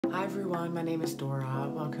Hi everyone, my name is Dora.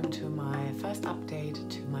 Welcome to my first update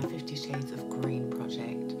to my 50 Shades of Green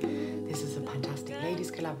project. This is a Pantastic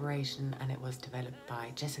Ladies collaboration and it was developed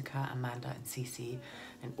by Jessica, Amanda and Cece,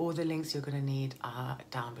 and all the links you're going to need are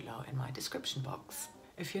down below in my description box.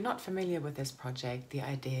 If you're not familiar with this project, the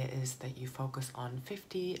idea is that you focus on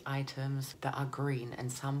 50 items that are green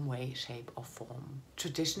in some way, shape or form.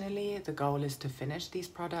 Traditionally, the goal is to finish these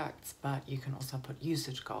products, but you can also put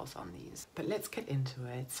usage goals on these. But let's get into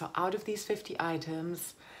it. So out of these 50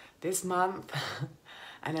 items, this month,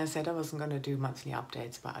 and I said I wasn't going to do monthly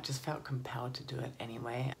updates, but I just felt compelled to do it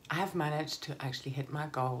anyway. I have managed to actually hit my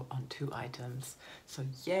goal on 2 items, so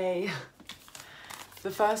yay!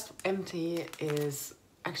 The first empty is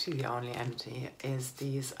actually the only empty is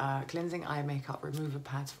these cleansing eye makeup remover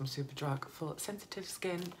pads from Superdrug for sensitive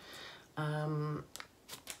skin.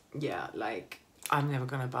 Yeah, like I'm never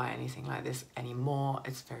gonna buy anything like this anymore.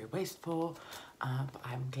 It's very wasteful, but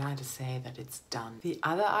I'm glad to say that it's done. The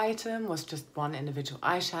other item was just one individual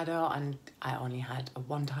eyeshadow and I only had a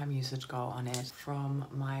one-time usage goal on it from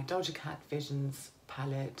my Doja Cat Visions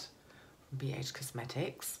palette from BH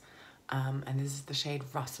Cosmetics. And this is the shade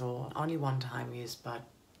Russell. Only one time use, but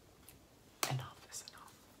enough is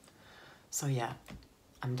enough. So yeah,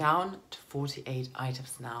 I'm down to 48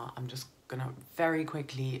 items now. I'm just gonna very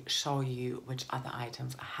quickly show you which other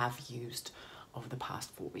items I have used over the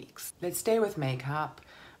past 4 weeks. Let's stay with makeup.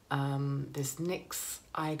 This NYX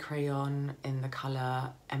eye crayon in the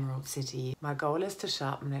color Emerald City. My goal is to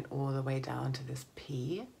sharpen it all the way down to this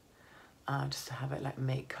P, just to have it like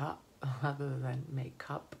makeup rather than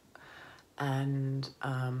makeup. And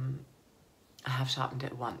I have sharpened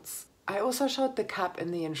it once. I also showed the cap in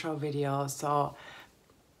the intro video, so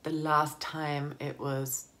the last time it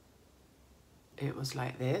was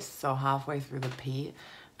like this, so halfway through the P,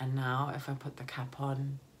 and now if I put the cap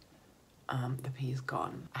on, the P is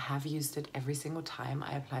gone. I have used it every single time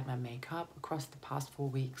I applied my makeup across the past 4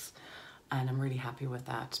 weeks, and I'm really happy with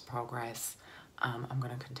that progress. I'm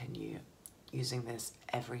gonna continue using this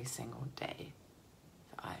every single day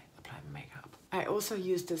that I apply my makeup. I also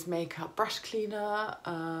use this makeup brush cleaner.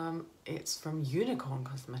 It's from Unicorn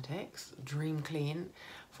Cosmetics, Dream Clean.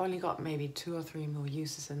 I've only got maybe 2 or 3 more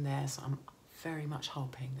uses in there, so I'm very much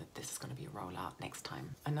hoping that this is going to be a rollout next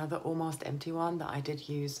time. Another almost empty one that I did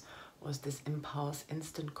use was this Impulse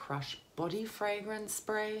Instant Crush Body Fragrance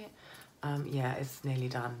Spray. Yeah, it's nearly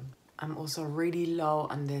done. I'm also really low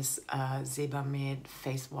on this Sebamed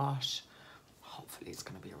face wash. Hopefully it's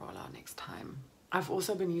going to be a rollout next time. I've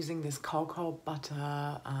also been using this cocoa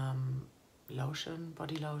butter lotion,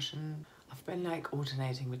 body lotion. I've been like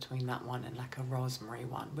alternating between that one and like a rosemary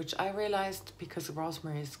one, which I realized because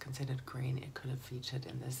rosemary is considered green, it could have featured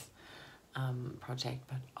in this project,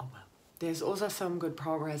 but oh well. There's also some good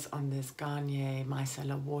progress on this Garnier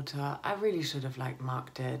Micellar Water. I really should have like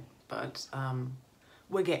marked it, but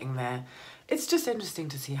we're getting there. It's just interesting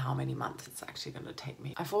to see how many months it's actually going to take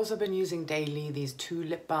me. I've also been using daily these 2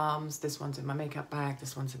 lip balms. This one's in my makeup bag,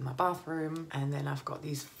 this one's in my bathroom. And then I've got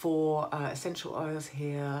these 4 essential oils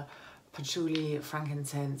here: patchouli,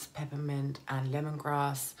 frankincense, peppermint and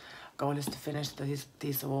lemongrass. Goal is to finish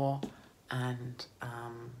these all. And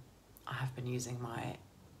I have been using my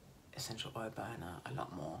essential oil burner a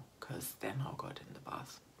lot more because they're not good in the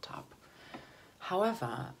bathtub.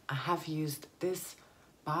 However, I have used this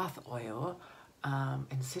bath oil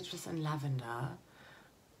in citrus and lavender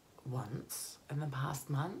once in the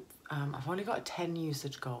past month. I've only got a 10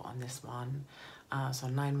 usage goal on this one, so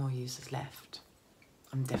 9 more uses left.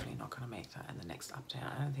 I'm definitely not going to make that in the next update.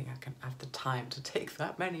 I don't think I can have the time to take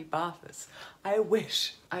that many baths. I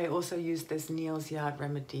wish. I also used this Neil's Yard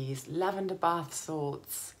Remedies lavender bath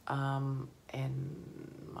salts in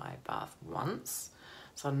my bath once,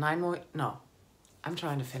 so 9 more. No, I'm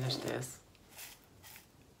trying to finish this.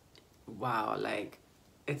 Wow, like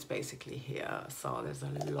it's basically here, so there's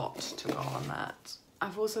a lot to go on that.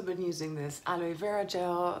 I've also been using this aloe vera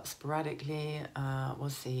gel sporadically. We'll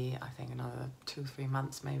see, I think another 2-3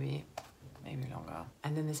 months maybe longer.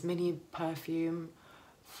 And then this mini perfume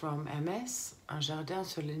from MS, Un Jardin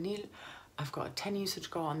sur le Nil. I've got a 10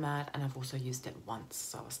 usage goal on that, and I've also used it once,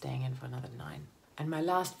 so I was staying in for another 9. And my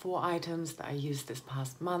last 4 items that I used this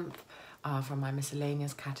past month are from my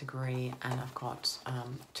miscellaneous category, and I've got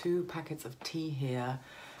 2 packets of tea here.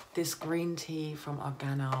 This green tea from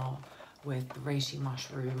Organo with reishi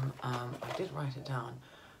mushroom. I did write it down.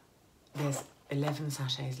 There's 11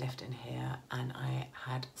 sachets left in here, and I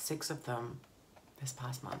had 6 of them this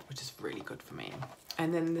past month, which is really good for me.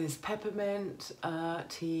 And then this peppermint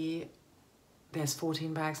tea. There's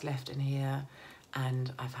 14 bags left in here,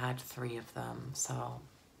 and I've had 3 of them, so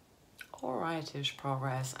alrightish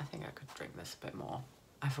progress. I think I could drink this a bit more.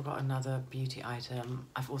 I forgot another beauty item.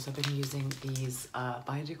 I've also been using these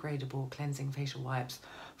biodegradable cleansing facial wipes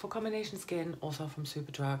for combination skin, also from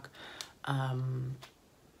Superdrug.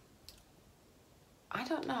 I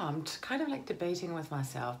don't know, I'm kind of like debating with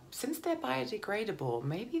myself. Since they're biodegradable,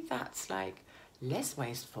 maybe that's like less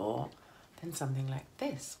wasteful than something like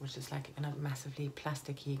this, which is like in a massively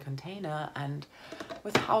plasticky container. And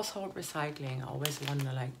with household recycling, I always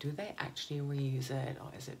wonder, like, do they actually reuse it, or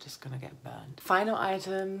is it just gonna get burned? Final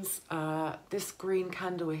items, this green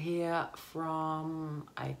candle here from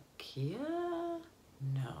IKEA?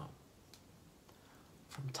 No,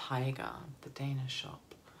 from Tiger, the Danish shop.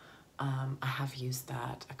 I have used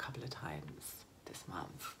that a couple of times this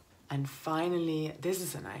month. And finally, this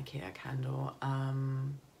is an IKEA candle.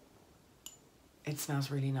 It smells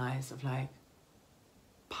really nice, of like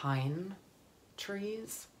pine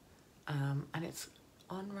trees. And it's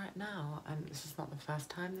on right now. And this is not the first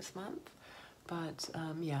time this month, but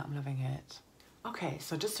yeah, I'm loving it. Okay,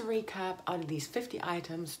 so just to recap, out of these 50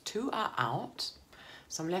 items, 2 are out.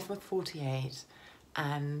 So I'm left with 48.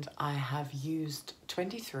 And I have used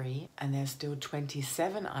 23, and there's still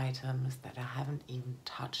 27 items that I haven't even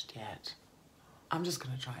touched yet. I'm just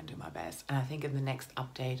gonna try and do my best. And I think in the next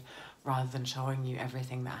update, rather than showing you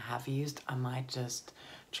everything that I have used, I might just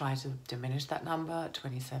try to diminish that number,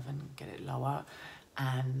 27, get it lower,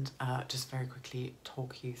 and just very quickly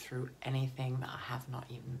talk you through anything that I have not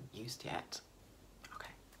even used yet.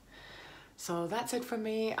 Okay, so that's it from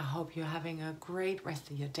me. I hope you're having a great rest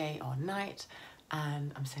of your day or night.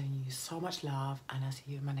 And I'm sending you so much love, and I'll see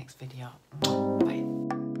you in my next video. Bye.